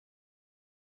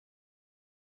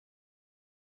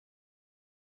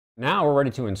Now we're ready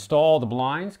to install the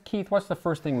blinds. Keith, what's the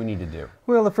first thing we need to do?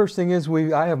 Well, the first thing is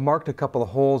I have marked a couple of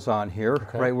holes on here,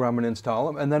 right where I'm going to install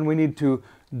them. And then we need to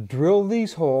drill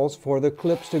these holes for the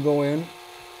clips to go in.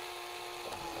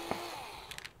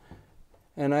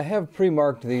 And I have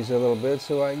pre-marked these a little bit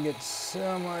so I can get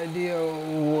some idea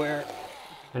where.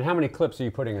 And how many clips are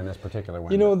you putting in this particular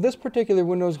window? You know, this particular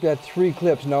window's got 3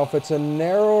 clips. Now, if it's a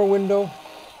narrower window,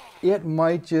 it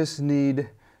might just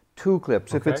need 2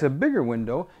 clips. If it's a bigger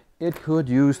window, it could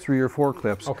use 3 or 4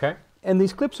 clips. Okay. And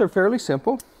these clips are fairly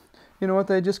simple. You know what,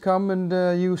 they just come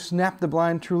and you snap the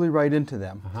blind truly right into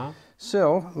them.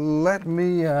 So let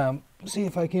me see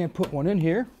if I can't put one in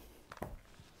here.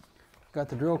 Got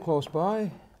the drill close by.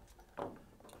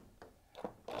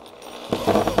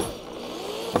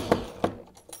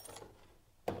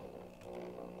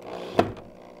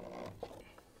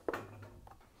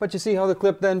 But you see how the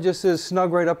clip then just is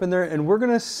snug right up in there, and we're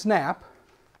going to snap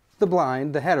the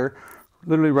blind, the header,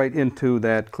 literally right into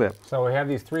that clip. So we have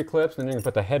these 3 clips, and then you can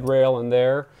put the head rail in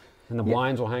there, and the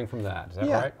blinds will hang from that. Is that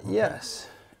right? Yes.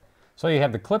 So you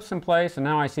have the clips in place, and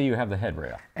now I see you have the head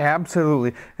rail.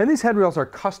 Absolutely. And these head rails are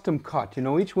custom cut. You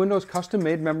know, each window is custom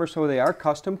made, remember, so they are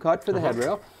custom cut for the head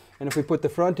rail. And if we put the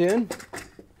front in,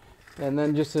 and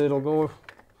then just it'll go,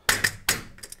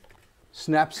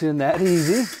 snaps in that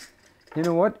easy. You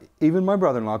know what? Even my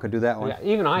brother-in-law could do that one. Yeah,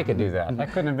 even I could do that. That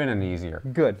couldn't have been any easier.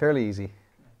 Good, fairly easy.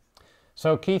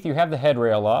 So Keith, you have the head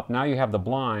rail up. Now you have the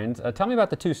blinds. Tell me about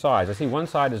the 2 sides. I see one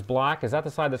side is black. Is that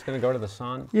the side that's going to go to the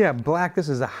sun? Yeah, black. This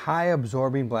is a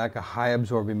high-absorbing black, a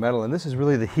high-absorbing metal. And this is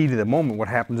really the heat of the moment. What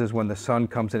happens is when the sun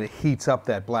comes in, it heats up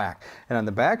that black. And on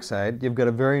the back side, you've got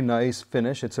a very nice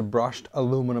finish. It's a brushed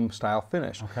aluminum style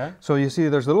finish. Okay. So you see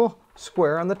there's a little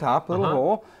square on the top, a little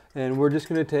hole. And we're just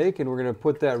going to take and we're going to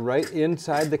put that right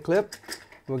inside the clip.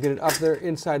 We'll get it up there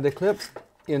inside the clip,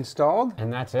 installed.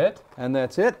 And that's it? And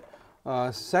that's it.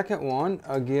 Second one,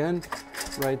 again,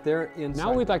 right there inside.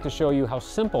 Now we'd like to show you how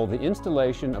simple the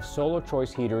installation of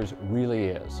SolarChoice heaters really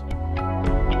is.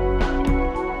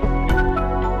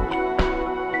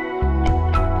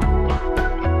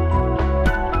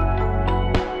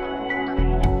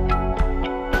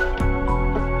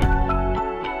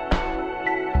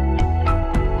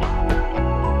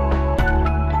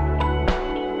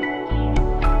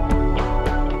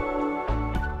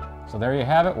 So there you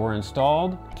have it, we're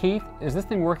installed. Keith, is this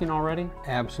thing working already?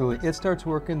 Absolutely. It starts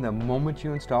working the moment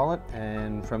you install it,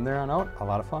 and from there on out, a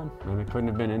lot of fun. And it couldn't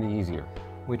have been any easier.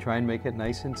 We try and make it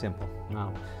nice and simple.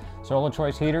 No.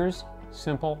 SolarChoice heaters,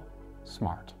 simple,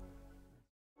 smart.